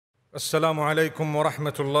السلام عليكم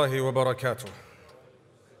ورحمة الله وبركاته.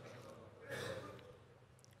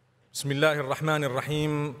 بسم الله الرحمن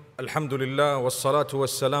الرحيم. الحمد لله والصلاة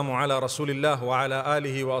والسلام على رسول الله وعلى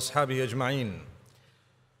آله وأصحابه أجمعين.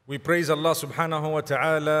 We praise Allah subhanahu wa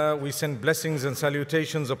ta'ala. We send blessings and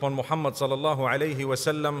salutations upon Muhammad sallallahu alayhi wa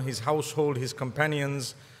sallam, his household, his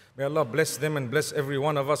companions. May Allah bless them and bless every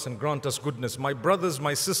one of us and grant us goodness. My brothers,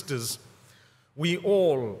 my sisters, we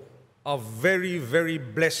all are very, very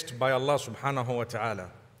blessed by Allah subhanahu wa ta'ala.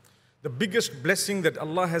 The biggest blessing that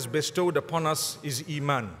Allah has bestowed upon us is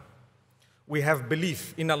Iman. We have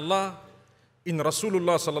belief in Allah, in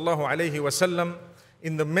Rasulullah sallallahu alayhi wa sallam,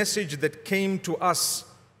 in the message that came to us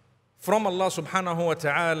from Allah subhanahu wa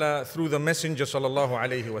ta'ala through the Messenger sallallahu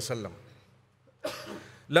alayhi wa sallam.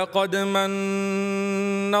 لقد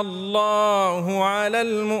من الله على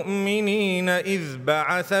المؤمنين إذ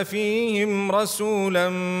بعث فيهم رسولا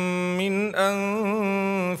من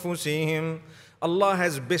أنفسهم. Allah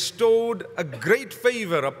has bestowed a great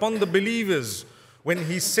favor upon the believers when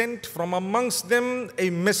He sent from amongst them a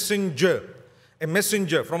messenger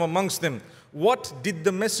from amongst them. What did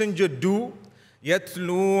the messenger do?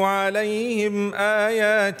 يَتْلُو عَلَيْهِمْ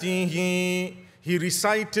آيَاتِهِ. He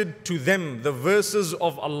recited to them the verses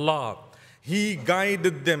of Allah. He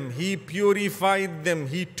guided them, He purified them,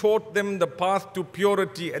 He taught them the path to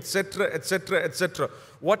purity, etc., etc., etc.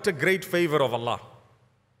 What a great favor of Allah.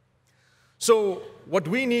 So what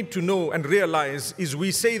we need to know and realize is we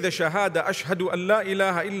say the shahada, ashhadu an la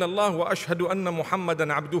ilaha illallah wa ashhadu anna Muhammadan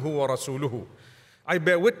abduhu wa rasuluhu. I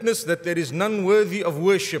bear witness that there is none worthy of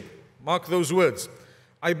worship. Mark those words.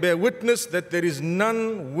 I bear witness that there is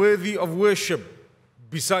none worthy of worship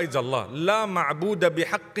besides Allah. La ma'buda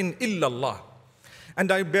bihaqqin illallah.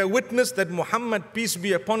 And I bear witness that Muhammad, peace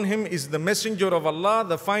be upon him, is the messenger of Allah,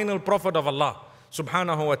 the final prophet of Allah,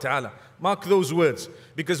 subhanahu wa ta'ala. Mark those words,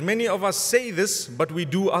 because many of us say this, but we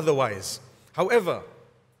do otherwise. However,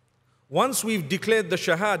 once we've declared the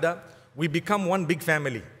shahada, we become one big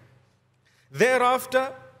family.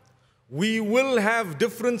 Thereafter, we will have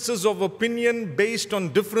differences of opinion based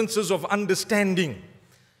on differences of understanding.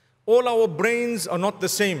 All our brains are not the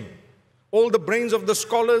same. All the brains of the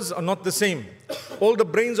scholars are not the same. All the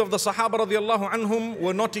brains of the Sahaba radiallahu anhum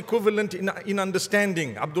were not equivalent in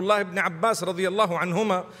understanding. Abdullah ibn Abbas radiallahu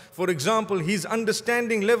anhuma, for example, his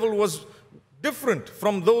understanding level was different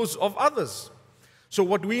from those of others. So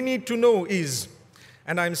what we need to know is,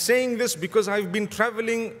 and I'm saying this because I've been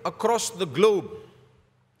traveling across the globe,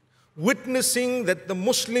 witnessing that the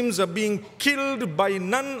Muslims are being killed by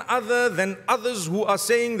none other than others who are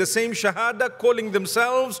saying the same shahada, calling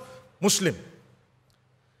themselves Muslim.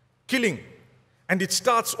 Killing. And it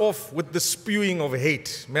starts off with the spewing of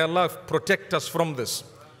hate. May Allah protect us from this.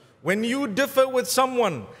 When you differ with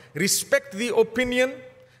someone, respect the opinion,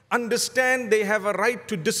 understand they have a right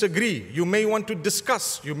to disagree. You may want to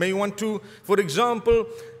discuss. You may want to, for example,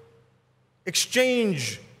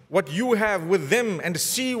 exchange what you have with them and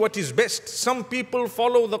see what is best. Some people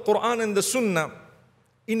follow the Quran and the Sunnah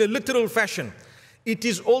in a literal fashion. It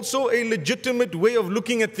is also a legitimate way of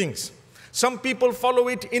looking at things. Some people follow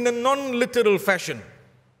it in a non-literal fashion.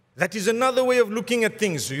 That is another way of looking at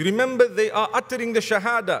things. You remember, they are uttering the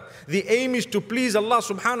shahada. The aim is to please Allah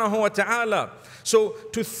subhanahu wa ta'ala. So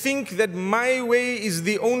to think that my way is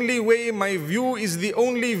the only way, my view is the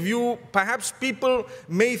only view, perhaps people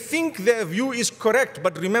may think their view is correct,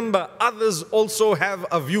 but remember, others also have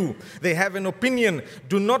a view. They have an opinion.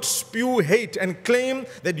 Do not spew hate and claim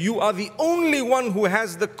that you are the only one who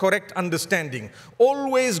has the correct understanding.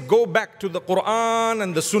 Always go back to the Quran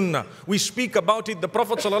and the Sunnah. We speak about it. The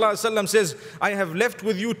Prophet ﷺ says, I have left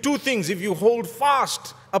with you two things. If you hold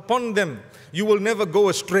fast upon them, you will never go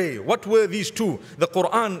astray. What were these two? The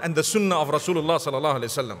Quran and the Sunnah of Rasulullah sallallahu alaihi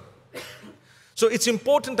wasallam. So it's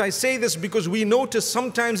important I say this because we notice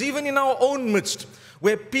sometimes even in our own midst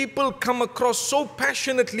where people come across so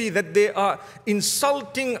passionately that they are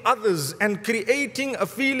insulting others and creating a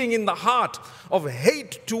feeling in the heart of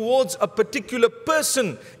hate towards a particular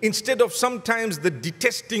person instead of sometimes the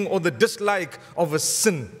detesting or the dislike of a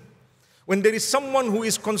sin. When there is someone who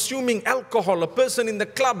is consuming alcohol, a person in the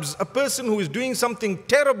clubs, a person who is doing something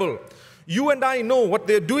terrible, you and I know what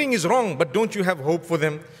they're doing is wrong, but don't you have hope for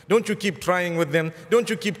them? Don't you keep trying with them? Don't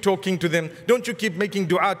you keep talking to them? Don't you keep making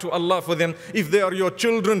dua to Allah for them? If they are your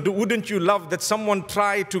children, wouldn't you love that someone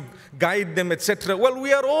try to guide them, etc.? Well,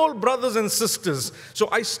 we are all brothers and sisters. So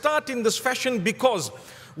I start in this fashion because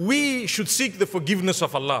we should seek the forgiveness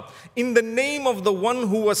of Allah. In the name of the one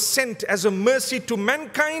who was sent as a mercy to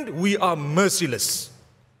mankind, we are merciless.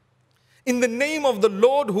 In the name of the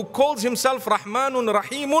Lord who calls himself Rahmanun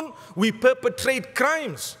Rahimun, we perpetrate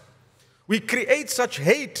crimes. We create such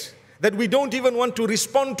hate that we don't even want to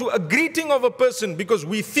respond to a greeting of a person because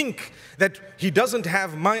we think that he doesn't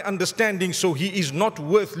have my understanding, so he is not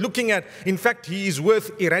worth looking at. In fact, he is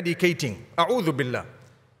worth eradicating. A'udhu billah.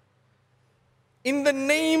 In the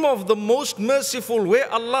name of the most merciful,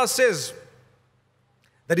 where Allah says,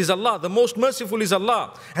 that is Allah, the most merciful is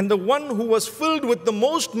Allah. And the one who was filled with the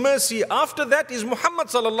most mercy after that is Muhammad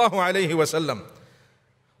sallallahu alayhi wasallam.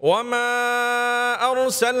 وَمَا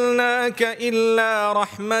أَرْسَلْنَاكَ إِلَّا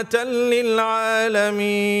رَحْمَةً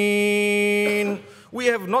لِلْعَالَمِينَ. We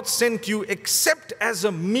have not sent you except as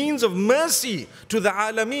a means of mercy to the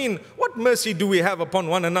alameen. What mercy do we have upon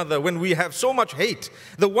one another when we have so much hate?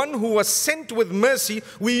 The one who was sent with mercy,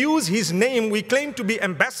 we use his name, we claim to be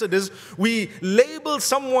ambassadors, we label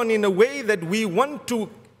someone in a way that we want to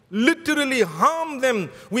literally harm them.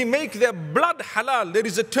 We make their blood halal. There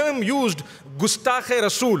is a term used, Gustakhe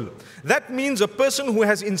Rasul. That means a person who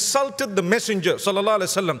has insulted the Messenger sallallahu alaihi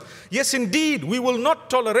wasallam. Yes, indeed, we will not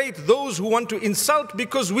tolerate those who want to insult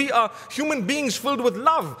because we are human beings filled with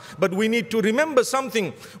love. But we need to remember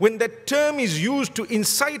something. When that term is used to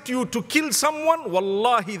incite you to kill someone,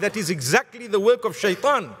 wallahi, that is exactly the work of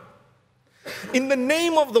shaitan. In the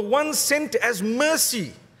name of the one sent as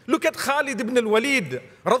mercy, look at Khalid ibn al-Walid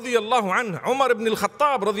radiyallahu anhu, Umar ibn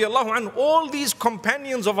al-Khattab radiyallahu anhu, all these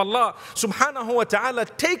companions of Allah subhanahu wa ta'ala.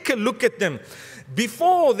 Take a look at them.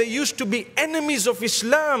 Before, they used to be enemies of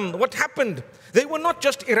Islam. What happened? They were not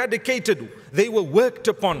just eradicated, they were worked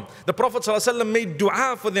upon. The Prophet ﷺ made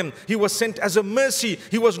dua for them. He was sent as a mercy.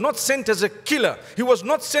 He was not sent as a killer. He was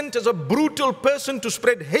not sent as a brutal person to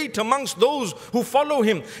spread hate amongst those who follow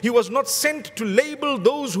him. He was not sent to label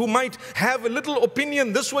those who might have a little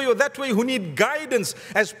opinion this way or that way, who need guidance,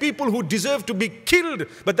 as people who deserve to be killed.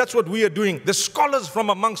 But that's what we are doing. The scholars from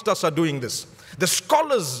amongst us are doing this. The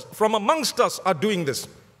scholars from amongst us are doing this.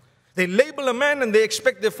 They label a man and they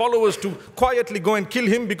expect their followers to quietly go and kill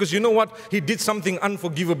him because you know what? He did something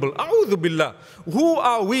unforgivable. A'udhu billah. Who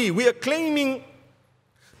are we? We are claiming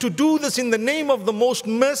to do this in the name of the most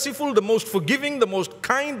merciful, the most forgiving, the most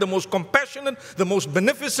kind, the most compassionate, the most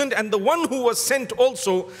beneficent, and the one who was sent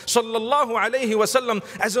also, sallallahu alayhi wasallam,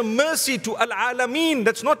 as a mercy to al-alameen.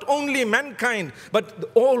 That's not only mankind, but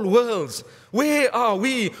all worlds. Where are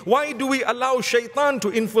we? Why do we allow shaitan to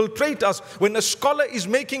infiltrate us? When a scholar is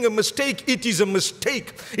making a mistake, it is a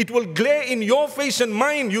mistake. It will glare in your face and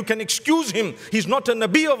mine. You can excuse him. He's not a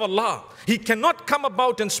Nabi of Allah. He cannot come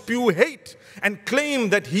about and spew hate and claim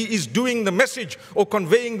that he is doing the message or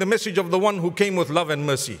conveying the message of the one who came with love and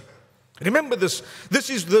mercy. Remember this.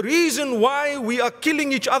 This is the reason why we are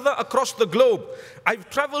killing each other across the globe. I've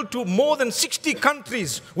traveled to more than 60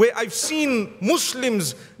 countries where I've seen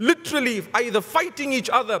Muslims literally either fighting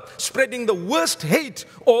each other, spreading the worst hate,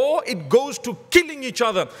 or it goes to killing each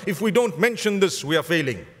other. If we don't mention this, we are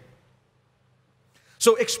failing.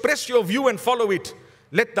 So express your view and follow it.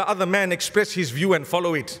 Let the other man express his view and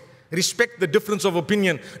follow it. Respect the difference of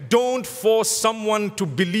opinion. Don't force someone to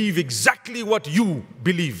believe exactly what you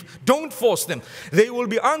believe. Don't force them. They will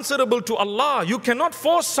be answerable to Allah. You cannot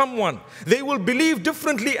force someone. They will believe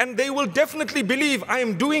differently and they will definitely believe, I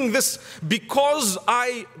am doing this because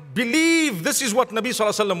I believe this is what Nabi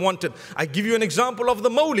Sallallahu Alaihi Wasallam wanted. I give you an example of the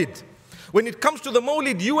Mawlid. When it comes to the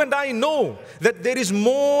Mawlid, you and I know that there is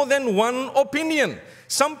more than one opinion.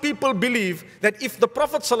 Some people believe that if the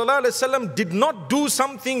Prophet ﷺ did not do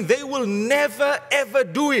something, they will never ever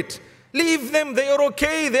do it. Leave them, they are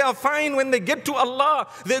okay, they are fine. When they get to Allah,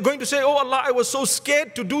 they're going to say, oh Allah, I was so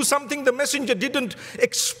scared to do something the messenger didn't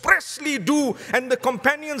expressly do and the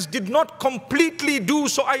companions did not completely do,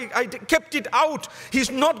 so I kept it out.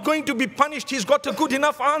 He's not going to be punished, he's got a good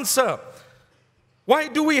enough answer. Why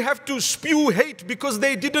do we have to spew hate because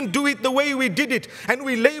they didn't do it the way we did it and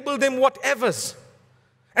we label them whatevers?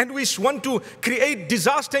 And we want to create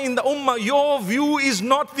disaster in the ummah. Your view is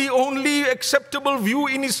not the only acceptable view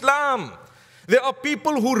in Islam. There are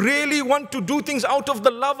people who really want to do things out of the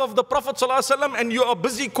love of the Prophet ﷺ, and you are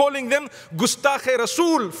busy calling them Gustakhe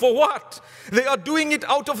Rasul. For what? They are doing it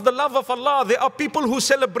out of the love of Allah. There are people who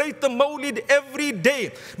celebrate the Mawlid every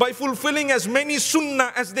day by fulfilling as many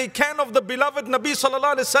sunnah as they can of the beloved Nabi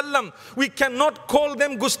ﷺ. We cannot call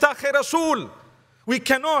them Gustakhe Rasul. We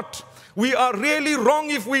cannot. We are really wrong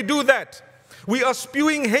if we do that. We are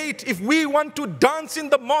spewing hate. If we want to dance in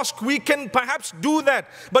the mosque, we can perhaps do that.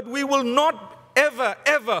 But we will not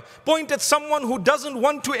ever point at someone who doesn't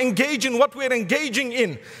want to engage in what we're engaging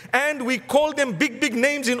in, and we call them big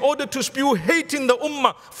names in order to spew hate in the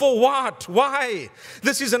ummah. For what? Why?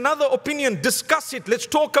 This is another opinion. Discuss it. Let's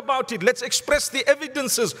talk about it. Let's express the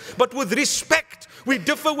evidences, but with respect. We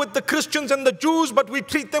differ with the Christians and the Jews, but we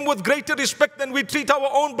treat them with greater respect than we treat our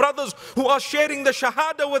own brothers who are sharing the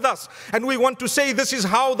shahada with us. And we want to say this is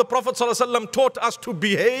how the Prophet ﷺ taught us to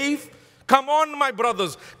behave. Come on, my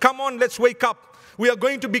brothers. Come on, let's wake up. We are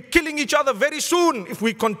going to be killing each other very soon if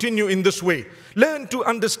we continue in this way. Learn to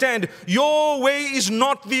understand your way is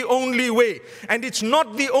not the only way. And it's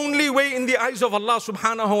not the only way in the eyes of Allah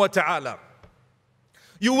subhanahu wa ta'ala.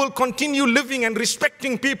 You will continue living and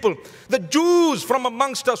respecting people. The Jews from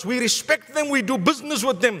amongst us, we respect them, we do business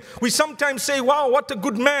with them. We sometimes say, wow, what a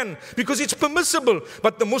good man, because it's permissible.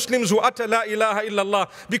 But the Muslims who utter la ilaha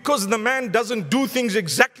illallah, because the man doesn't do things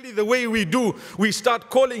exactly the way we do, we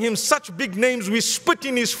start calling him such big names, we spit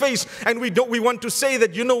in his face, and we want to say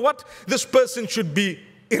that, you know what, this person should be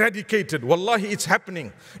eradicated. Wallahi, it's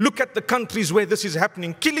happening. Look at the countries where this is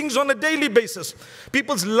happening. Killings on a daily basis.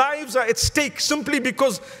 People's lives are at stake simply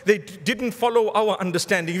because they didn't follow our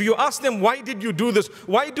understanding. If you ask them, why did you do this?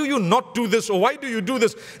 Why do you not do this? Or why do you do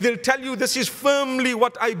this? They'll tell you, this is firmly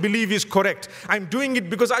what I believe is correct. I'm doing it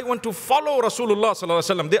because I want to follow Rasulullah sallallahu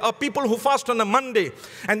alaihi wasallam. There are people who fast on a Monday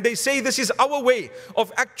and they say this is our way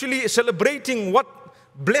of actually celebrating what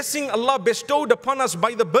blessing Allah bestowed upon us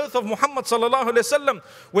by the birth of Muhammad sallallahu alaihi wasallam.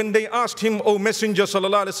 When they asked him, O Messenger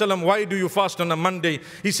sallallahu alaihi wasallam, why do you fast on a Monday?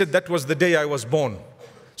 He said, that was the day I was born.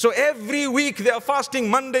 So every week they are fasting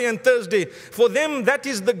Monday and Thursday. For them, that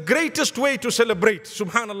is the greatest way to celebrate.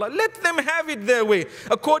 Subhanallah. Let them have it their way.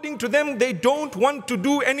 According to them, they don't want to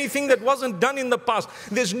do anything that wasn't done in the past.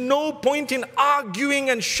 There's no point in arguing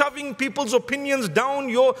and shoving people's opinions down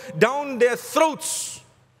their throats.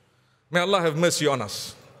 May Allah have mercy on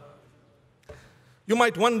us. You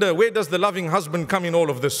might wonder, where does the loving husband come in all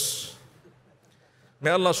of this? May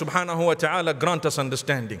Allah subhanahu wa ta'ala grant us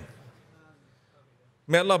understanding.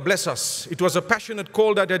 May Allah bless us. It was a passionate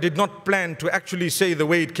call that I did not plan to actually say the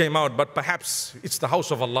way it came out, but perhaps it's the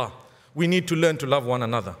house of Allah. We need to learn to love one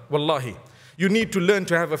another. Wallahi. You need to learn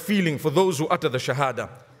to have a feeling for those who utter the shahada.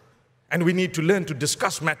 And we need to learn to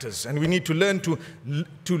discuss matters, and we need to learn to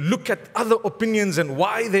look at other opinions and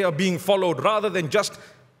why they are being followed, rather than just,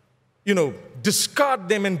 discard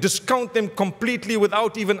them and discount them completely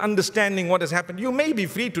without even understanding what has happened. You may be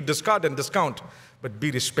free to discard and discount, but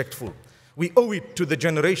be respectful. We owe it to the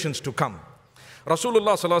generations to come.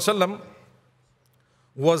 Rasulullah sallallahu alaihi wasallam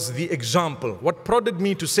was the example. What prodded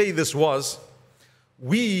me to say this was,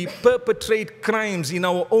 we perpetrate crimes in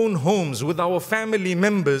our own homes with our family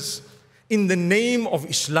members in the name of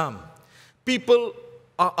Islam. People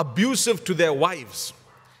are abusive to their wives.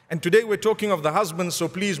 And today we're talking of the husbands, so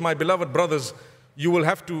please, my beloved brothers, you will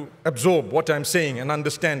have to absorb what I'm saying and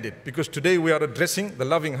understand it, because today we are addressing the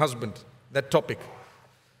loving husband, that topic.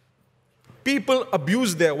 People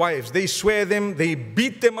abuse their wives. They swear them, they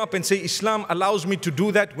beat them up and say, Islam allows me to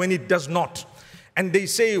do that, when it does not. And they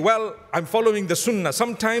say, well, I'm following the sunnah.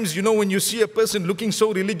 Sometimes, when you see a person looking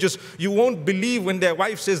so religious, you won't believe when their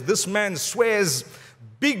wife says, this man swears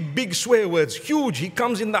big swear words, huge. He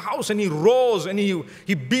comes in the house and he roars and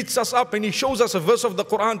he beats us up and he shows us a verse of the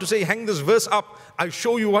Quran to say, hang this verse up. I'll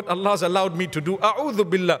show you what Allah has allowed me to do. A'udhu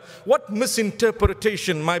billah. What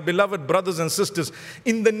misinterpretation, my beloved brothers and sisters,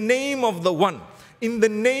 in the name of the one. In the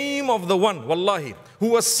name of the one, wallahi, who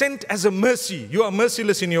was sent as a mercy. You are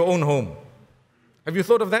merciless in your own home. Have you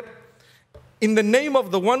thought of that? In the name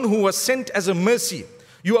of the one who was sent as a mercy,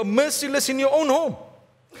 you are merciless in your own home.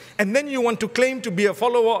 And then you want to claim to be a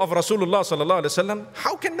follower of Rasulullah sallallahu alaihi wasallam.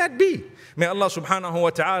 How can that be? May Allah subhanahu wa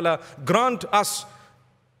ta'ala grant us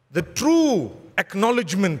the true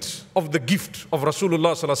acknowledgement of the gift of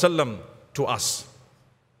Rasulullah sallallahu alaihi wasallam to us.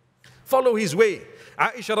 Follow his way.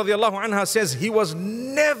 Aisha radiallahu anha says he was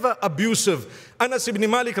never abusive. Anas ibn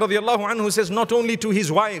Malik radiallahu anhu says not only to his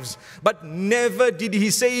wives, but never did he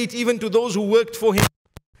say it even to those who worked for him.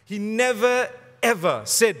 He never ever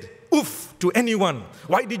said oof to anyone.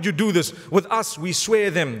 Why did you do this? With us, we swear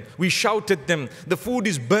them, we shout at them, the food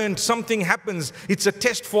is burnt, something happens, it's a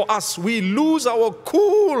test for us, we lose our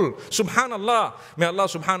cool. Subhanallah. May Allah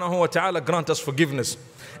subhanahu wa ta'ala grant us forgiveness.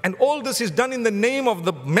 And all this is done in the name of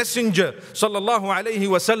the Messenger sallallahu alayhi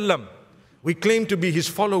wasallam. We claim to be his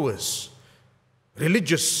followers.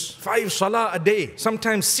 Religious, 5 salah a day,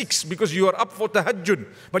 sometimes 6 because you are up for tahajjud.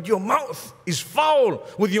 But your mouth is foul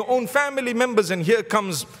with your own family members. And here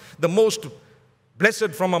comes the most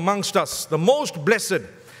blessed from amongst us, the most blessed.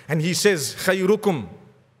 And he says, khayrukum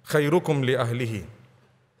li ahlihi.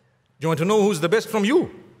 you want to know who's the best from you?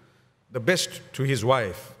 The best to his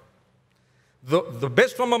wife. The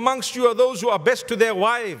best from amongst you are those who are best to their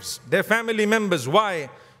wives, their family members. Why?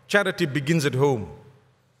 Charity begins at home.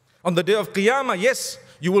 On the day of Qiyamah, yes,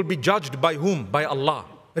 you will be judged by whom? By Allah.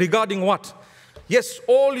 Regarding what? Yes,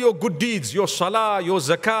 all your good deeds, your salah, your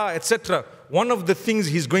zakah, etc. One of the things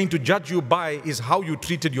He's going to judge you by is how you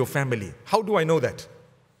treated your family. How do I know that?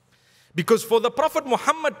 Because for the Prophet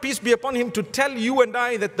Muhammad, peace be upon him, to tell you and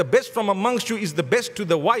I that the best from amongst you is the best to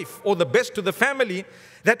the wife or the best to the family,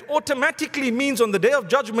 that automatically means on the day of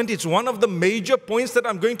judgment, it's one of the major points that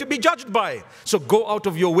I'm going to be judged by. So go out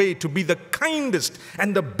of your way to be the kindest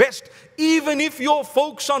and the best, even if your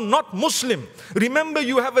folks are not Muslim. Remember,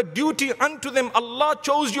 you have a duty unto them. Allah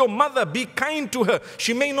chose your mother. Be kind to her.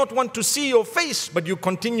 She may not want to see your face, but you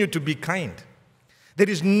continue to be kind. There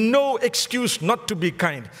is no excuse not to be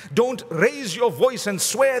kind. Don't raise your voice and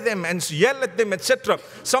swear them and yell at them, etc.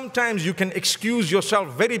 Sometimes you can excuse yourself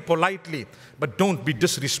very politely, but don't be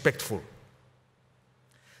disrespectful.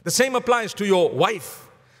 The same applies to your wife.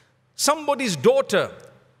 Somebody's daughter,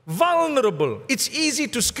 vulnerable. It's easy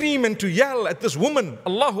to scream and to yell at this woman.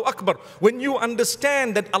 Allahu Akbar. When you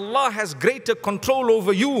understand that Allah has greater control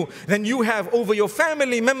over you than you have over your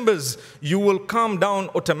family members, you will calm down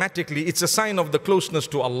automatically. It's a sign of the closeness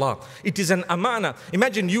to Allah. It is an amana.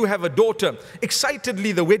 Imagine you have a daughter.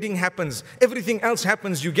 Excitedly the wedding happens. Everything else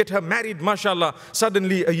happens. You get her married, mashallah.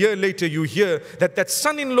 Suddenly a year later you hear that that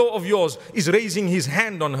son-in-law of yours is raising his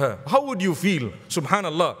hand on her. How would you feel?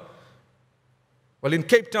 Subhanallah. Well, in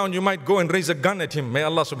Cape Town, you might go and raise a gun at him. May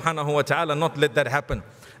Allah subhanahu wa ta'ala not let that happen.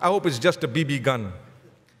 I hope it's just a BB gun.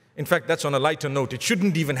 In fact, that's on a lighter note. It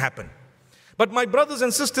shouldn't even happen. But my brothers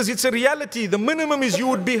and sisters, it's a reality. The minimum is you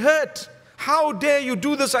would be hurt. How dare you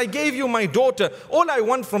do this? I gave you my daughter. All I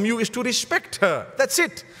want from you is to respect her. That's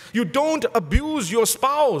it. You don't abuse your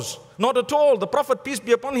spouse. Not at all. The Prophet, peace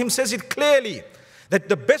be upon him, says it clearly, that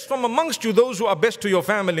the best from amongst you, those who are best to your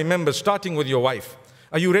family members, starting with your wife.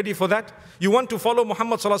 Are you ready for that? You want to follow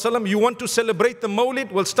Muhammad sallallahu alaihi wasallam? You want to celebrate the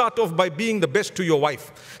Mawlid? Well, start off by being the best to your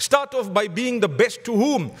wife. Start off by being the best to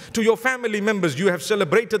whom? To your family members. You have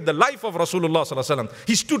celebrated the life of Rasulullah sallallahu alaihi wasallam.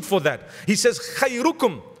 He stood for that. He says,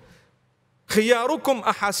 "Khayrukum, khiyarukum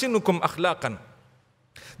ahasinukum akhlaqan."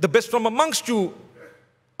 The best from amongst you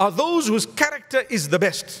are those whose character is the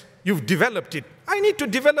best. You've developed it. I need to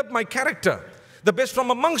develop my character. The best from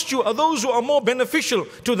amongst you are those who are more beneficial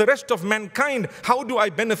to the rest of mankind. How do I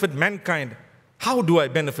benefit mankind? How do I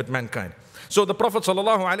benefit mankind? So the Prophet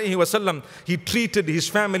ﷺ, he treated his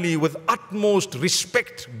family with utmost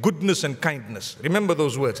respect, goodness and kindness. Remember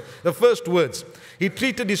those words. The first words. He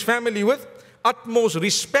treated his family with utmost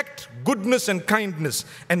respect, goodness and kindness.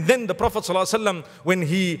 And then the Prophet ﷺ, when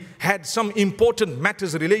he had some important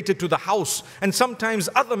matters related to the house and sometimes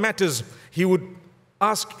other matters, he would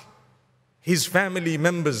ask his family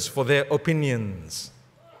members for their opinions.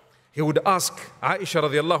 He would ask Aisha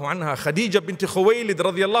radiallahu anha, Khadija bint Khuwaylid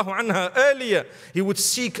radiallahu anha earlier. He would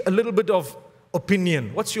seek a little bit of opinion.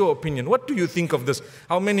 What's your opinion? What do you think of this?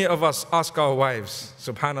 How many of us ask our wives?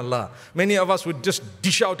 Subhanallah. Many of us would just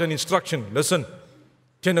dish out an instruction. Listen,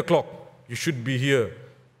 10 o'clock, you should be here.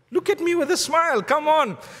 Look at me with a smile. Come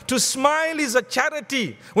on. To smile is a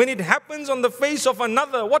charity. When it happens on the face of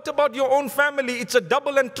another, what about your own family? It's a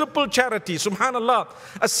double and triple charity. Subhanallah.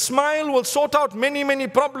 A smile will sort out many, many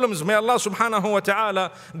problems. May Allah subhanahu wa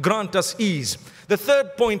ta'ala grant us ease. The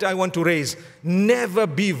third point I want to raise, never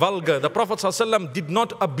be vulgar. The Prophet ﷺ did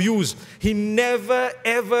not abuse. He never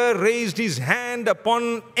ever raised his hand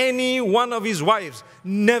upon any one of his wives.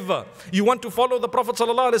 Never. You want to follow the Prophet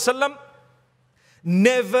ﷺ?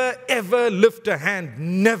 Never ever lift a hand.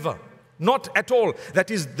 Never. Not at all.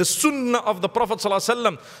 That is the sunnah of the Prophet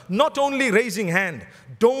ﷺ. Not only raising hand.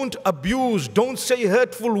 Don't abuse. Don't say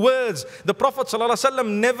hurtful words. The Prophet ﷺ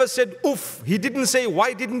never said oof. He didn't say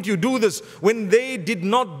why didn't you do this when they did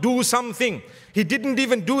not do something. He didn't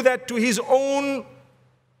even do that to his own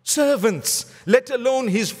servants, let alone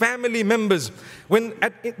his family members. When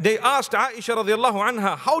they asked Aisha radiallahu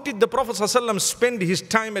anha, how did the Prophet ﷺ spend his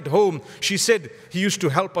time at home? She said, he used to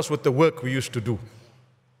help us with the work we used to do.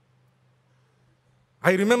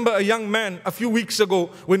 I remember a young man a few weeks ago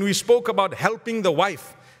when we spoke about helping the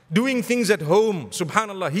wife, doing things at home,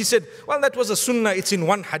 subhanallah. He said, well, that was a sunnah, it's in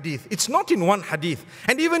one hadith. It's not in one hadith.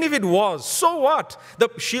 And even if it was, so what?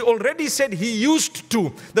 She already said he used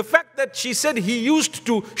to. The fact that she said he used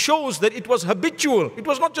to shows that it was habitual. It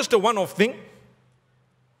was not just a one-off thing.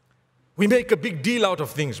 We make a big deal out of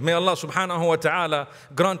things. May Allah subhanahu wa ta'ala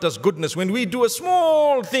grant us goodness. When we do a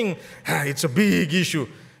small thing, it's a big issue.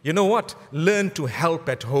 You know what? Learn to help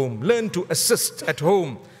at home. Learn to assist at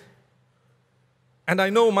home. And I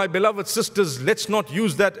know, my beloved sisters, let's not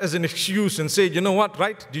use that as an excuse and say, you know what,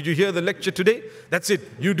 right? Did you hear the lecture today? That's it.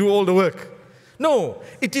 You do all the work. No,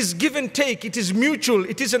 it is give and take. It is mutual.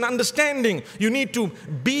 It is an understanding. You need to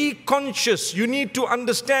be conscious. You need to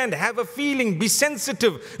understand, have a feeling, be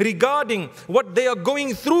sensitive regarding what they are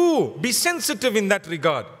going through. Be sensitive in that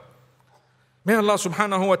regard. May Allah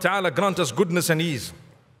subhanahu wa ta'ala grant us goodness and ease.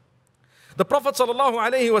 The Prophet sallallahu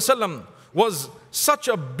alaihi wasallam was such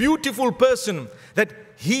a beautiful person that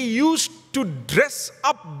he used to dress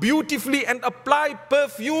up beautifully and apply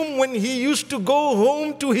perfume when he used to go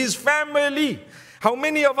home to his family. How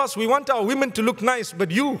many of us, we want our women to look nice,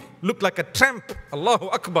 but you look like a tramp. Allahu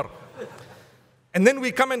Akbar. And then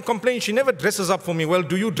we come and complain, she never dresses up for me. Well,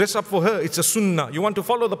 do you dress up for her? It's a sunnah. You want to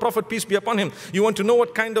follow the Prophet, peace be upon him. You want to know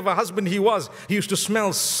what kind of a husband he was. He used to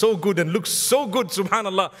smell so good and look so good,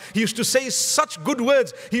 subhanallah. He used to say such good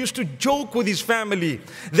words. He used to joke with his family.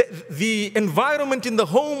 The environment in the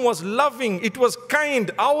home was loving. It was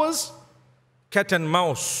kind. Ours, cat and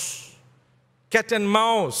mouse. Cat and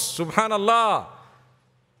mouse, subhanallah.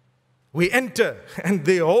 We enter and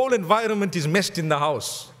the whole environment is messed in the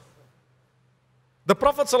house. The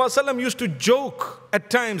Prophet ﷺ used to joke at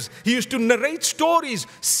times. He used to narrate stories,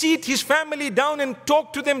 seat his family down and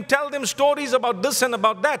talk to them, tell them stories about this and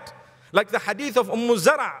about that. Like the hadith of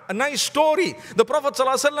Zara, a nice story. The Prophet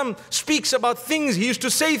ﷺ speaks about things. He used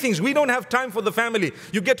to say things. We don't have time for the family.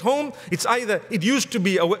 You get home, it used to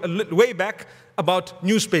be way back about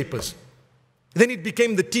newspapers. Then it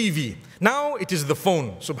became the TV. Now it is the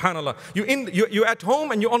phone, subhanallah. You're at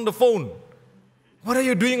home and you're on the phone. What are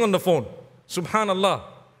you doing on the phone? Subhanallah.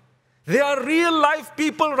 There are real life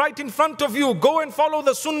people right in front of you. Go and follow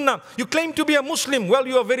the sunnah. You claim to be a Muslim. Well,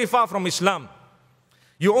 you are very far from Islam.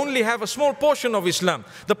 You only have a small portion of Islam.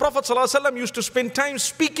 The Prophet ﷺ used to spend time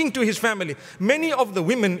speaking to his family. Many of the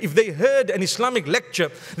women, if they heard an Islamic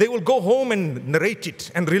lecture, they will go home and narrate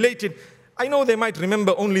it and relate it. I know they might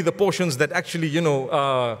remember only the portions that actually,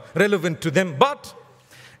 are relevant to them. But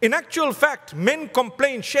in actual fact, men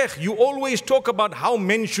complain, Sheikh, you always talk about how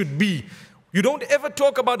men should be. You don't ever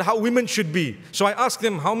talk about how women should be. So I ask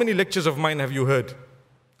them, how many lectures of mine have you heard?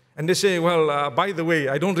 And they say, well, by the way,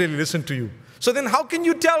 I don't really listen to you. So then how can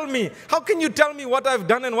you tell me? How can you tell me what I've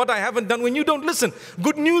done and what I haven't done when you don't listen?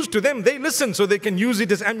 Good news to them, they listen so they can use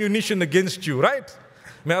it as ammunition against you, right?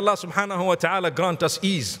 May Allah subhanahu wa ta'ala grant us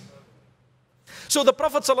ease. So the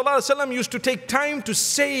Prophet ﷺ used to take time to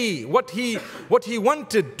say what he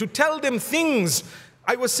wanted, to tell them things.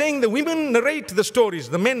 I was saying the women narrate the stories,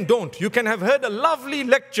 the men don't. You can have heard a lovely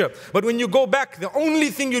lecture, but when you go back, the only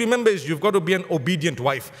thing you remember is you've got to be an obedient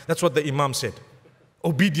wife. That's what the Imam said.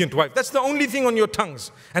 Obedient wife. That's the only thing on your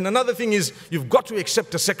tongues. And another thing is you've got to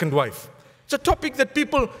accept a second wife. It's a topic that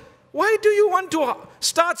people, why do you want to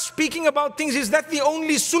start speaking about things? Is that the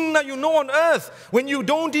only sunnah you know on earth when you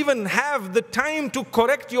don't even have the time to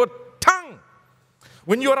correct your tongue?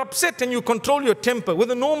 When you're upset and you control your temper, with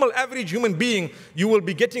a normal average human being, you will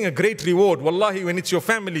be getting a great reward. Wallahi, when it's your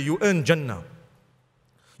family, you earn Jannah.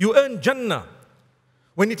 You earn Jannah.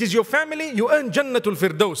 When it is your family, you earn Jannatul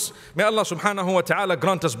Firdaus. May Allah subhanahu wa ta'ala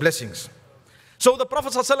grant us blessings. So the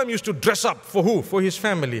Prophet ﷺ used to dress up for who? For his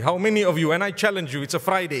family. How many of you, and I challenge you, it's a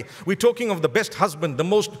Friday, we're talking of the best husband, the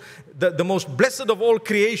most blessed of all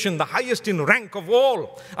creation, the highest in rank of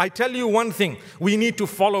all. I tell you one thing, we need to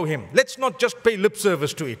follow him. Let's not just pay lip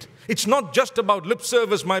service to it. It's not just about lip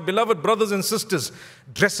service, my beloved brothers and sisters.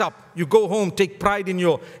 Dress up. You go home, take pride in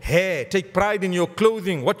your hair, take pride in your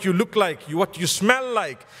clothing, what you look like, what you smell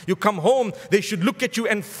like. You come home, they should look at you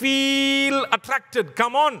and feel attracted.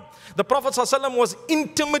 Come on. The Prophet ﷺ was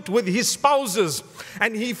intimate with his spouses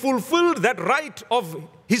and he fulfilled that right of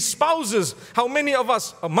his spouses. How many of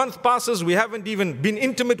us, a month passes, we haven't even been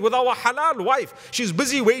intimate with our halal wife. She's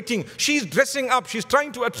busy waiting. She's dressing up. She's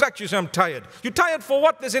trying to attract you. Say, I'm tired. You're tired for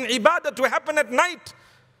what? There's an ibadah to happen at night.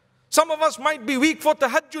 Some of us might be weak for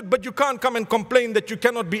tahajjud, but you can't come and complain that you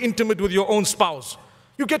cannot be intimate with your own spouse.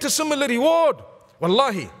 You get a similar reward.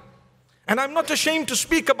 Wallahi. And I'm not ashamed to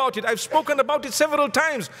speak about it. I've spoken about it several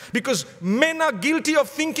times because men are guilty of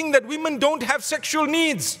thinking that women don't have sexual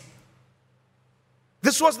needs.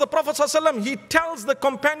 This was the Prophet ﷺ. He tells the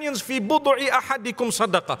companions, "Fi budu'i ahadikum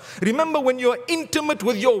sadaqa." Remember, when you're intimate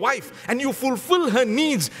with your wife and you fulfill her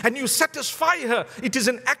needs and you satisfy her, it is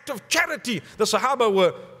an act of charity. The Sahaba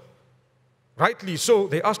were rightly so.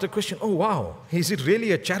 They asked a question, oh wow, is it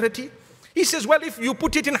really a charity? He says, well, if you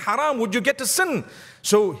put it in haram, would you get a sin?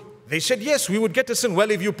 So they said, yes, we would get a sin. Well,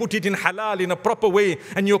 if you put it in halal in a proper way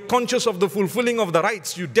and you're conscious of the fulfilling of the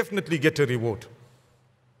rights, you definitely get a reward.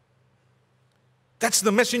 That's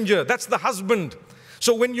the messenger. That's the husband.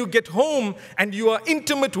 So when you get home and you are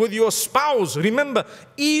intimate with your spouse, remember,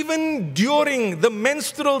 even during the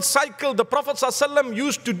menstrual cycle, the Prophet ﷺ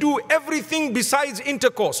used to do everything besides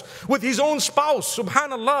intercourse with his own spouse,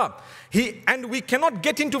 subhanallah. And we cannot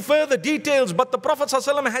get into further details, but the Prophet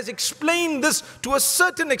ﷺ has explained this to a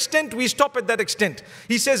certain extent. We stop at that extent.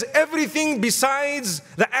 He says everything besides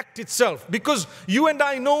the act itself, because you and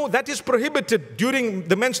I know that is prohibited during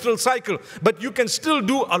the menstrual cycle, but you can still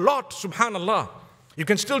do a lot, subhanallah. You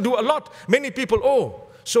can still do a lot. Many people, oh,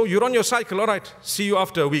 so you're on your cycle, all right, see you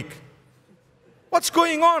after a week. What's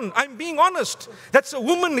going on? I'm being honest. That's a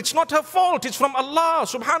woman, it's not her fault. It's from Allah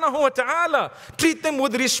subhanahu wa ta'ala. Treat them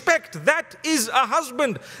with respect. That is a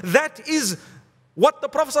husband. That is what the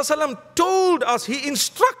Prophet ﷺ told us. He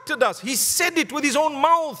instructed us. He said it with his own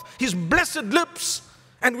mouth, his blessed lips.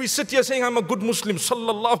 And we sit here saying, I'm a good Muslim,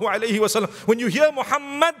 sallallahu alayhi wa sallam. When you hear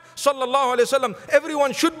Muhammad, sallallahu alayhi wa sallam,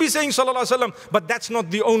 everyone should be saying sallallahu alayhi wa sallam, but that's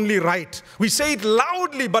not the only right. We say it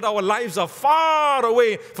loudly, but our lives are far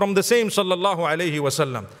away from the same sallallahu alayhi wa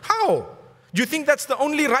sallam. How? Do you think that's the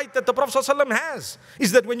only right that the Prophet ﷺ has?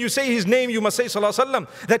 Is that when you say his name, you must say sallallahu alayhi wa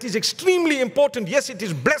sallam? That is extremely important. Yes, it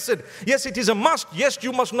is blessed. Yes, it is a must. Yes,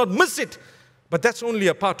 you must not miss it. But that's only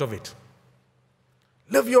a part of it.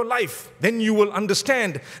 Live your life, then you will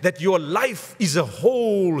understand that your life is a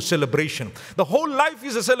whole celebration. The whole life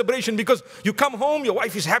is a celebration because you come home, your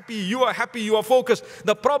wife is happy, you are focused.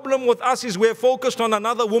 The problem with us is we're focused on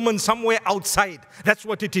another woman somewhere outside. That's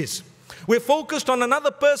what it is. We're focused on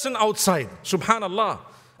another person outside. Subhanallah.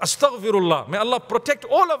 Astaghfirullah. May Allah protect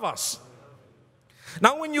all of us.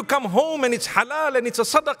 Now when you come home and it's halal and it's a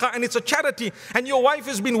sadaqah and it's a charity and your wife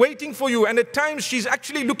has been waiting for you and at times she's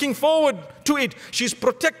actually looking forward to it. She's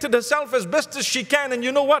protected herself as best as she can, and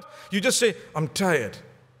you know what? You just say, I'm tired.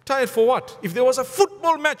 Tired for what? If there was a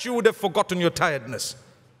football match, you would have forgotten your tiredness.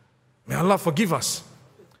 May Allah forgive us.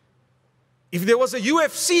 If there was a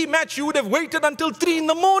UFC match, you would have waited until 3 in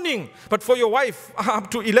the morning. But for your wife, up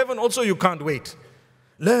to 11 also you can't wait.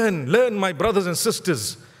 Learn my brothers and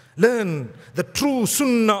sisters. Learn the true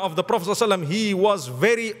sunnah of the Prophet ﷺ. He was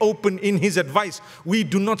very open in his advice. We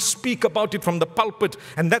do not speak about it from the pulpit,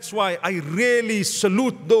 and that's why I really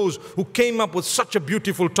salute those who came up with such a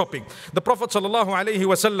beautiful topic. The Prophet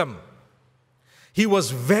ﷺ, he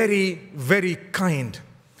was very, very kind.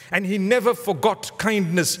 And he never forgot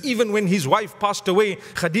kindness. Even when his wife passed away,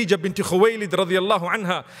 Khadija bint Khuwaylid radiyallahu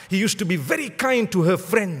anha, he used to be very kind to her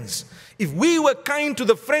friends. If we were kind to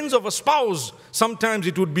the friends of a spouse, sometimes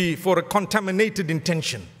it would be for a contaminated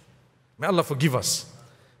intention. May Allah forgive us.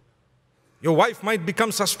 Your wife might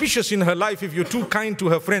become suspicious in her life if you're too kind to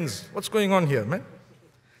her friends. What's going on here, man?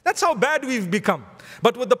 That's how bad we've become.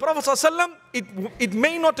 But with the Prophet ﷺ, it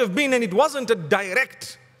may not have been, and it wasn't a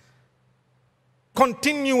direct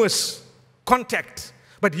continuous contact,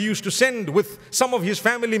 but he used to send with some of his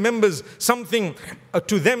family members something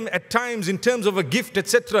to them at times in terms of a gift,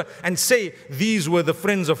 etc., and say, these were the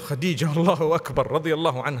friends of Khadija, Allahu Akbar,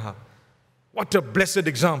 radiyallahu anha. What a blessed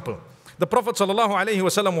example. The Prophet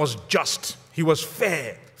ﷺ was just. He was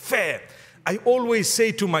fair. I always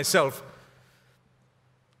say to myself,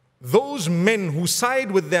 those men who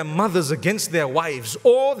side with their mothers against their wives,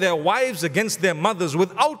 or their wives against their mothers,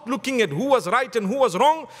 without looking at who was right and who was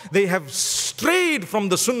wrong, they have strayed from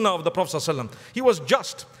the sunnah of the Prophet ﷺ. He was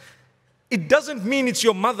just. It doesn't mean it's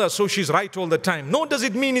your mother, so she's right all the time. Nor does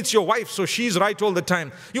it mean it's your wife, so she's right all the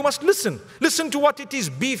time. You must listen. Listen to what it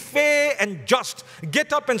is. Be fair and just.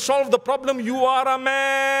 Get up and solve the problem. You are a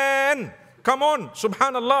man. Come on,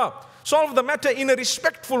 subhanallah. Solve the matter in a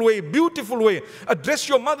respectful way, beautiful way. Address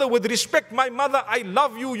your mother with respect. My mother, I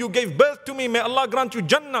love you. You gave birth to me. May Allah grant you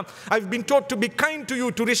Jannah. I've been taught to be kind to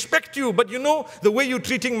you, to respect you. But you know, the way you're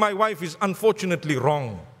treating my wife is unfortunately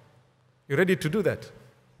wrong. You ready to do that?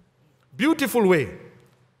 Beautiful way.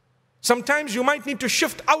 Sometimes you might need to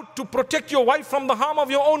shift out to protect your wife from the harm of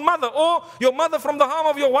your own mother, or your mother from the harm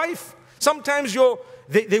of your wife. Sometimes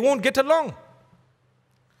they won't get along.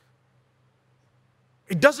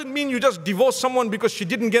 It doesn't mean you just divorce someone because she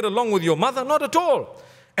didn't get along with your mother. Not at all.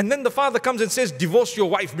 And then the father comes and says, divorce your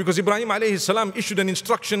wife because Ibrahim alayhi salam issued an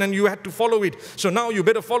instruction and you had to follow it. So now you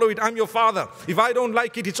better follow it. I'm your father. If I don't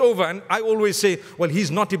like it, it's over. And I always say, well,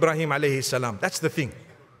 he's not Ibrahim alayhi salam. That's the thing.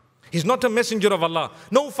 He's not a messenger of Allah.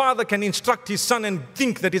 No father can instruct his son and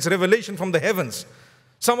think that it's revelation from the heavens.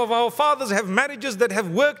 Some of our fathers have marriages that have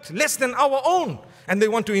worked less than our own, and they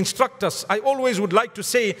want to instruct us. I always would like to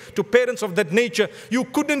say to parents of that nature, you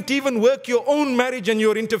couldn't even work your own marriage and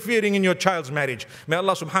you're interfering in your child's marriage. May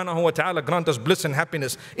Allah subhanahu wa ta'ala grant us bliss and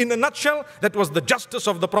happiness. In a nutshell, that was the justice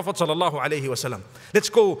of the Prophet sallallahu alaihi wasallam.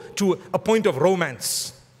 Let's go to a point of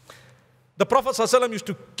romance. The Prophet ﷺ used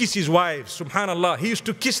to kiss his wives, subhanallah. He used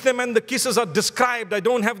to kiss them and the kisses are described. I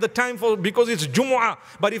don't have the time for because it's Jumu'ah.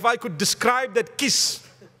 But if I could describe that kiss,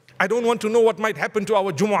 I don't want to know what might happen to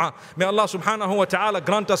our Jumu'ah. May Allah subhanahu wa ta'ala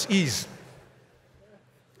grant us ease.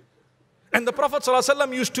 And the Prophet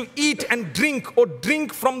ﷺ used to eat and drink or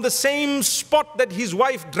drink from the same spot that his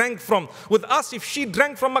wife drank from. With us, if she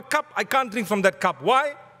drank from a cup, I can't drink from that cup.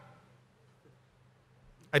 Why?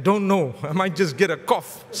 I don't know. I might just get a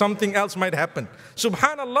cough. Something else might happen.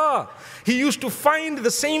 Subhanallah. He used to find the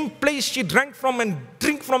same place she drank from and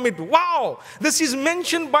drink from it. Wow. This is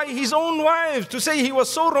mentioned by his own wives to say he was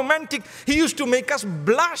so romantic. He used to make us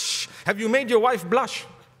blush. Have you made your wife blush?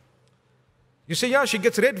 You say, yeah, she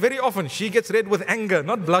gets red very often. She gets red with anger,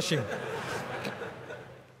 not blushing.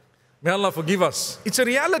 May Allah forgive us. It's a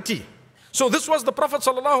reality. So this was the Prophet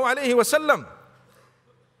sallallahu alaihi wasallam.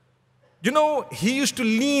 You know, he used to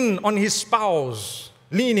lean on his spouse,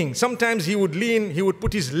 leaning. Sometimes he would lean, he would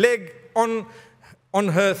put his leg on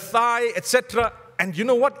her thigh, etc. And you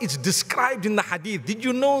know what? It's described in the hadith. Did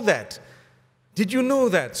you know that? Did you know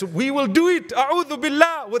that? So we will do it, a'udhu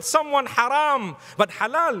billah, with someone haram. But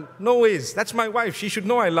halal, no ways. That's my wife. She should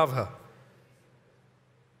know I love her.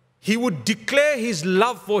 He would declare his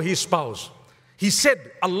love for his spouse. He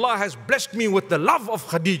said, Allah has blessed me with the love of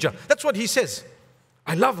Khadija. That's what he says.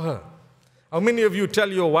 I love her. How many of you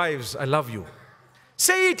tell your wives, I love you?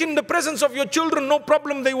 Say it in the presence of your children, no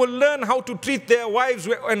problem. They will learn how to treat their wives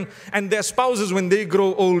and their spouses when they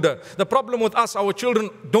grow older. The problem with us, our children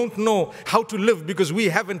don't know how to live because we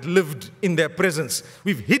haven't lived in their presence.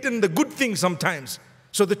 We've hidden the good things sometimes.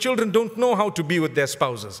 So the children don't know how to be with their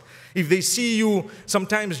spouses. If they see you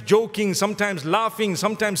sometimes joking, sometimes laughing,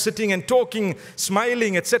 sometimes sitting and talking,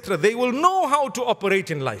 smiling, etc., they will know how to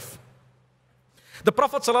operate in life. The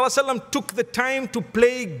Prophet ﷺ took the time to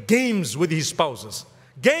play games with his spouses.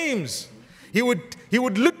 Games. He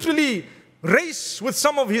would literally race with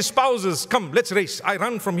some of his spouses. Come, let's race. I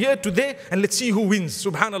run from here to there and let's see who wins.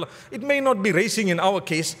 Subhanallah. It may not be racing in our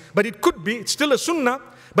case, but it could be. It's still a sunnah,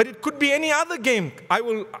 but it could be any other game.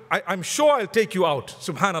 I'm sure I'll take you out.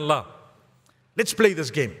 Subhanallah. Let's play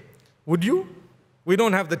this game. Would you? We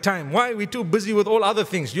don't have the time. Why? We're too busy with all other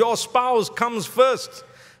things. Your spouse comes first.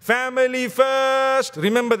 Family first.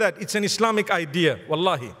 Remember that. It's an Islamic idea.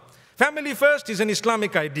 Wallahi. Family first is an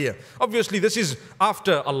Islamic idea. Obviously, this is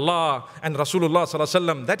after Allah and Rasulullah sallallahu alaihi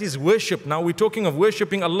wasallam. That is worship. Now we're talking of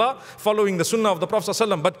worshipping Allah, following the sunnah of the Prophet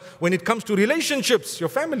sallallahu alaihi wasallam. But when it comes to relationships, your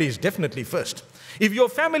family is definitely first. If your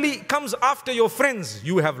family comes after your friends,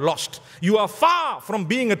 you have lost. You are far from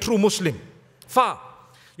being a true Muslim. Far.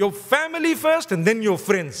 Your family first and then your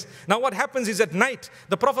friends. Now what happens is at night,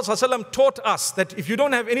 the Prophet ﷺ taught us that if you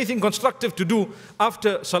don't have anything constructive to do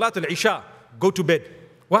after Salat al-Isha, go to bed.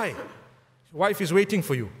 Why? Your wife is waiting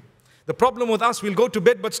for you. The problem with us, we'll go to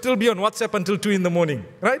bed but still be on WhatsApp until 2 in the morning.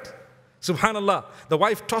 Right? Subhanallah. The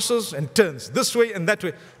wife tosses and turns this way and that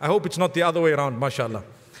way. I hope it's not the other way around, mashallah.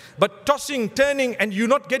 But tossing, turning, and you're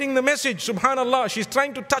not getting the message. Subhanallah. She's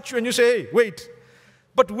trying to touch you and you say, hey, wait.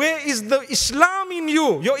 But where is the Islam in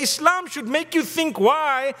you? Your Islam should make you think,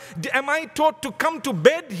 why am I taught to come to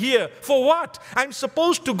bed here? For what? I'm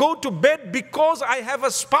supposed to go to bed because I have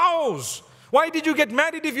a spouse. Why did you get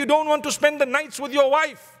married if you don't want to spend the nights with your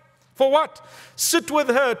wife? For what? Sit with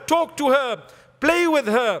her, talk to her, play with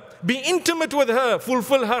her, be intimate with her,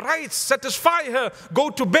 fulfill her rights, satisfy her, go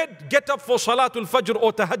to bed, get up for Salatul Fajr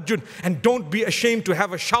or Tahajjud, and don't be ashamed to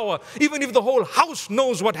have a shower. Even if the whole house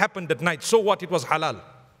knows what happened at night, so what? It was halal.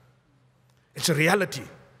 It's a reality.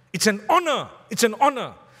 It's an honor. It's an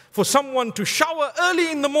honor for someone to shower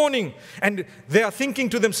early in the morning and they are thinking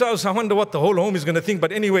to themselves, I wonder what the whole home is going to think.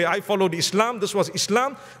 But anyway, I followed Islam. This was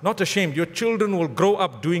Islam. Not ashamed. Your children will grow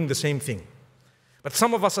up doing the same thing. But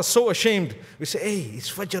some of us are so ashamed. We say, hey,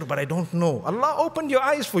 it's Fajr, but I don't know. Allah opened your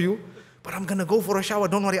eyes for you, but I'm going to go for a shower.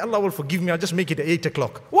 Don't worry, Allah will forgive me. I'll just make it at 8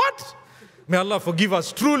 o'clock. What? May Allah forgive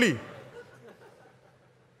us, truly.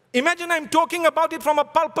 Imagine I'm talking about it from a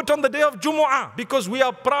pulpit on the day of Jumu'ah because we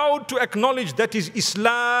are proud to acknowledge that is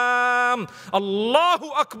Islam. Allahu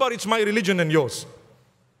Akbar, it's my religion and yours.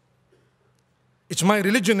 It's my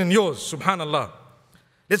religion and yours, subhanallah.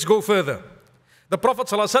 Let's go further. The Prophet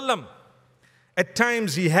ﷺ, at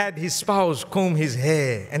times he had his spouse comb his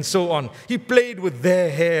hair and so on. He played with their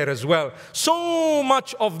hair as well. So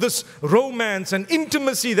much of this romance and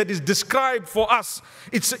intimacy that is described for us,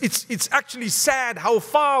 it's actually sad how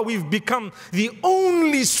far we've become. The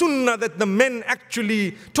only sunnah that the men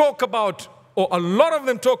actually talk about, or a lot of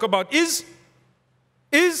them talk about, is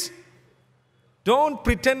don't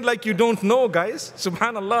pretend like you don't know, guys.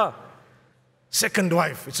 Subhanallah. Second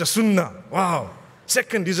wife, it's a sunnah. Wow.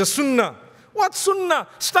 Second is a sunnah. What sunnah?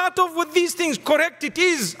 Start off with these things. Correct, it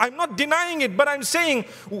is. I'm not denying it, but I'm saying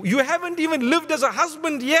you haven't even lived as a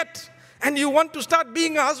husband yet, and you want to start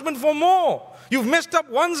being a husband for more. You've messed up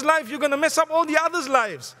one's life, you're going to mess up all the others'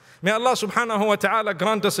 lives. May Allah subhanahu wa ta'ala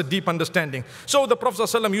grant us a deep understanding. So the Prophet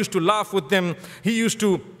ﷺ used to laugh with them. He used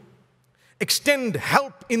to extend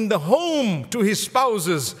help in the home to his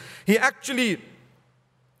spouses. The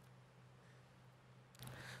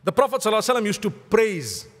Prophet ﷺ used to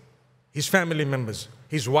praise his family members,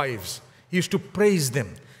 his wives. He used to praise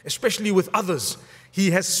them, especially with others.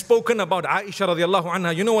 He has spoken about Aisha radiallahu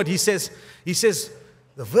anha. You know what he says? He says,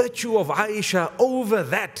 the virtue of Aisha over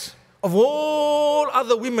that of all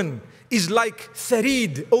other women is like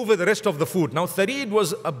tharid over the rest of the food. Now tharid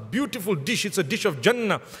was a beautiful dish. It's a dish of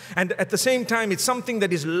Jannah. And at the same time, it's something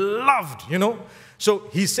that is loved, you know. So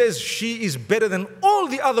he says she is better than all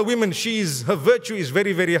the other women. Her virtue is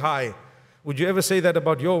very, very high. Would you ever say that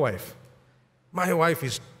about your wife? My wife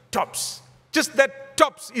is tops. Just that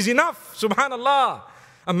tops is enough. Subhanallah.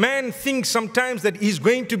 A man thinks sometimes that he's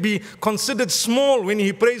going to be considered small when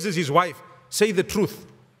he praises his wife. Say the truth.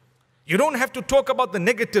 You don't have to talk about the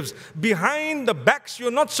negatives. Behind the backs,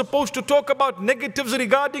 you're not supposed to talk about negatives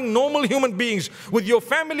regarding normal human beings. With your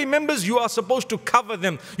family members, you are supposed to cover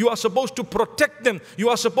them. You are supposed to protect them. You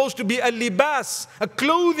are supposed to be a libas, a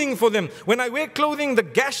clothing for them. When I wear clothing, the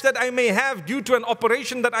gash that I may have due to an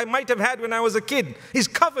operation that I might have had when I was a kid is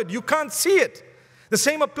covered. You can't see it. The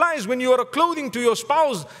same applies when you are a clothing to your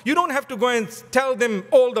spouse. You don't have to go and tell them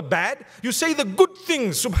all the bad. You say the good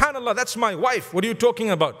things. Subhanallah, that's my wife. What are you talking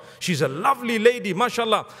about? She's a lovely lady,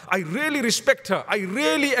 mashallah. I really respect her. I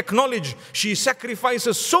really acknowledge she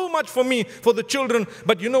sacrifices so much for me, for the children.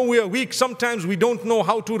 But you know, we are weak. Sometimes we don't know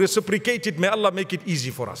how to reciprocate it. May Allah make it easy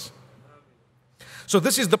for us. So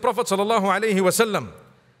this is the Prophet sallallahu alaihi wasallam.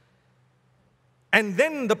 And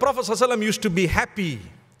then the Prophet sallallahu alaihi wasallam used to be happy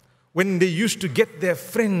when they used to get their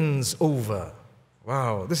friends over.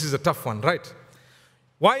 Wow, this is a tough one, right?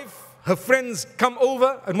 Wife, her friends come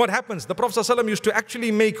over, and what happens? The Prophet ﷺ used to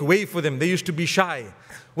actually make way for them. They used to be shy.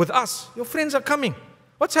 With us, your friends are coming.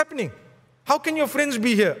 What's happening? How can your friends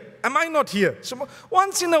be here? Am I not here? So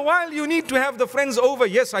once in a while, you need to have the friends over.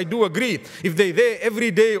 Yes, I do agree. If they're there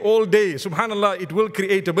every day, all day, subhanallah, it will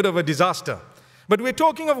create a bit of a disaster. But we're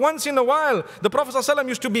talking of once in a while. The Prophet ﷺ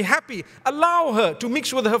used to be happy. Allow her to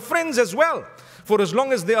mix with her friends as well. For as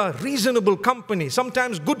long as they are reasonable company,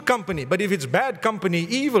 sometimes good company. But if it's bad company,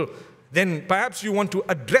 evil, then perhaps you want to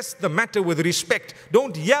address the matter with respect.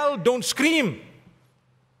 Don't yell, don't scream.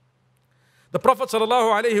 The Prophet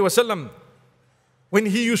ﷺ, when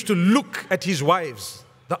he used to look at his wives,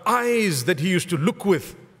 the eyes that he used to look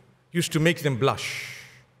with used to make them blush.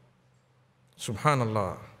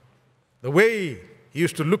 Subhanallah. The way he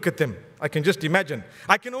used to look at them, I can just imagine.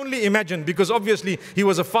 I can only imagine, because obviously he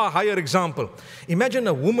was a far higher example. Imagine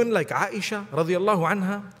a woman like Aisha radiallahu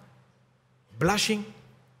anha blushing,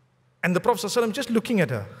 and the Prophet ﷺ just looking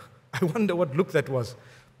at her. I wonder what look that was.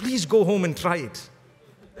 Please go home and try it.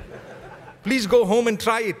 Please go home and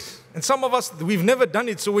try it. And some of us, we've never done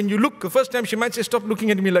it. So when you look, the first time she might say, stop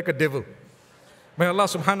looking at me like a devil. May Allah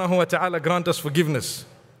subhanahu wa ta'ala grant us forgiveness.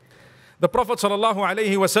 The Prophet sallallahu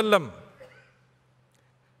alayhi wa sallam,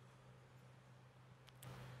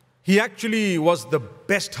 he actually was the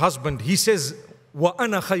best husband. He says,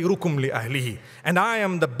 وَأَنَا خَيْرُكُمْ لِأَهْلِهِ. And I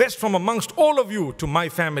am the best from amongst all of you to my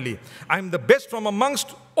family. I am the best from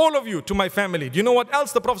amongst all of you to my family. Do you know what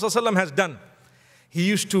else the Prophet ﷺ has done? He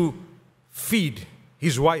used to feed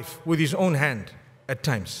his wife with his own hand at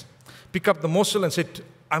times. Pick up the morsel and say,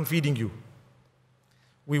 I'm feeding you.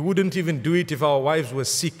 We wouldn't even do it if our wives were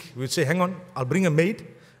sick. We would say, hang on, I'll bring a maid.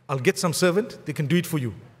 I'll get some servant. They can do it for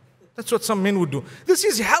you. That's what some men would do. This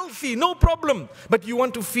is healthy, no problem. But you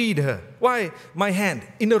want to feed her. Why? My hand.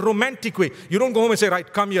 In a romantic way. You don't go home and say,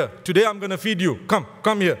 right, come here. Today I'm going to feed you.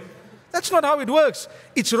 Come here. That's not how it works.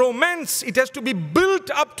 It's romance. It has to be built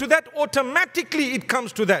up to that. Automatically it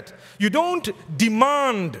comes to that. You don't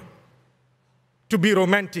demand to be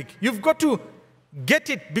romantic. You've got to get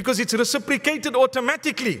it because it's reciprocated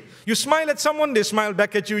automatically. You smile at someone, they smile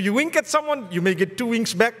back at you. You wink at someone, you may get 2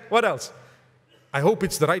 winks back. What else? I hope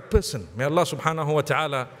it's the right person. May Allah subhanahu wa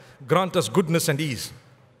ta'ala grant us goodness and ease.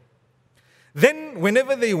 Then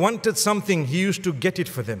whenever they wanted something, he used to get it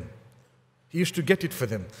for them. He used to get it for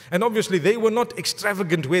them. And obviously they were not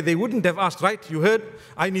extravagant where they wouldn't have asked, right, you heard,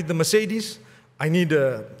 I need the Mercedes, I need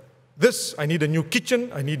this, I need a new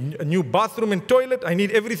kitchen, I need a new bathroom and toilet, I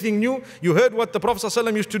need everything new. You heard what the Prophet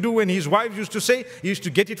ﷺ used to do when his wives used to say, he used to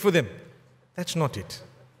get it for them. That's not it.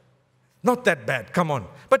 Not that bad, come on.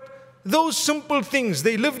 But Those simple things,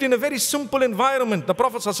 they lived in a very simple environment. The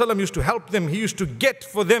Prophet ﷺ used to help them. He used to get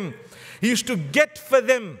for them. He used to get for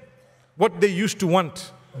them what they used to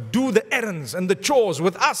want. Do the errands and the chores.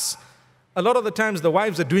 With us, a lot of the times the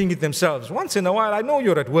wives are doing it themselves. Once in a while, I know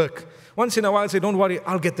you're at work. Once in a while, say, don't worry,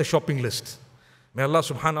 I'll get the shopping list. May Allah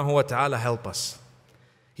subhanahu wa ta'ala help us.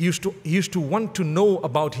 He used to want to know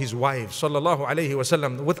about his wives, sallallahu alayhi wa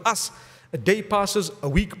sallam. With us, a day passes, a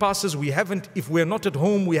week passes, if we're not at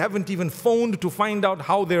home, we haven't even phoned to find out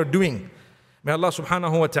how they're doing. May Allah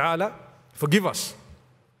subhanahu wa ta'ala forgive us.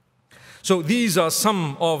 So these are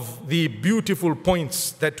some of the beautiful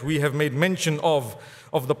points that we have made mention of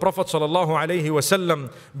the Prophet sallallahu alayhi wa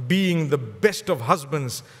sallam being the best of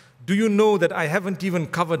husbands. Do you know that I haven't even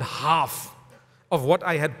covered half of what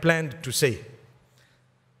I had planned to say?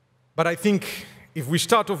 But I think if we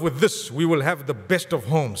start off with this, we will have the best of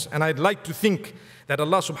homes. And I'd like to think that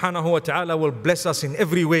Allah subhanahu wa ta'ala will bless us in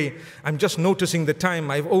every way. I'm just noticing the time.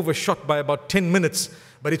 I've overshot by about 10 minutes.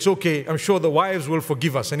 But it's okay. I'm sure the wives will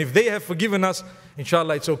forgive us. And if they have forgiven us,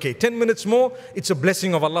 inshallah, it's okay. 10 minutes more, it's a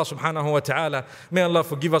blessing of Allah subhanahu wa ta'ala. May Allah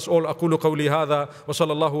forgive us all. أقول قولي هذا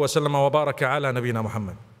وصلى الله وسلم وبارك على نبينا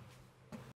محمد.